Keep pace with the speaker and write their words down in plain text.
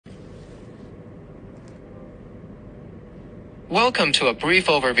Welcome to a brief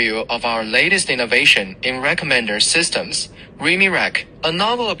overview of our latest innovation in recommender systems, RimiRec, a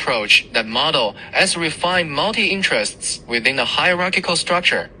novel approach that models as refined multi-interests within a hierarchical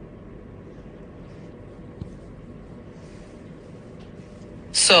structure.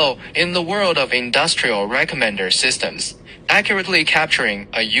 So, in the world of industrial recommender systems, accurately capturing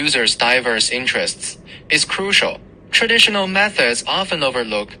a user's diverse interests is crucial. Traditional methods often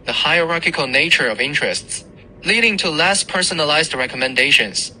overlook the hierarchical nature of interests, leading to less personalized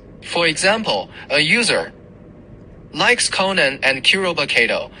recommendations. For example, a user likes Conan and Kuroba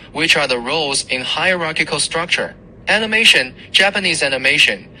Kato, which are the roles in hierarchical structure. Animation, Japanese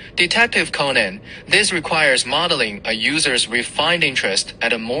animation, Detective Conan. This requires modeling a user's refined interest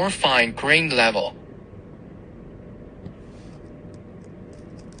at a more fine-grained level.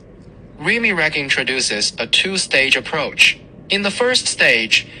 RimiRec introduces a two-stage approach. In the first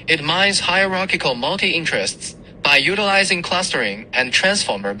stage, it mines hierarchical multi-interests by utilizing clustering and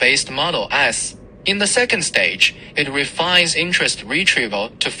transformer-based model S. In the second stage, it refines interest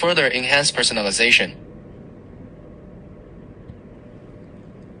retrieval to further enhance personalization.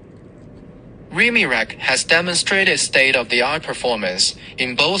 RimiRec has demonstrated state-of-the-art performance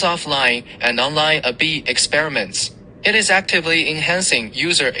in both offline and online A/B experiments. It is actively enhancing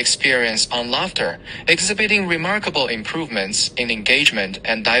user experience on Laughter, exhibiting remarkable improvements in engagement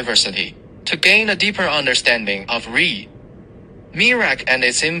and diversity. To gain a deeper understanding of RimiRec and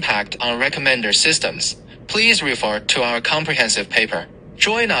its impact on recommender systems, please refer to our comprehensive paper.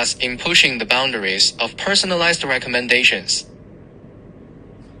 Join us in pushing the boundaries of personalized recommendations.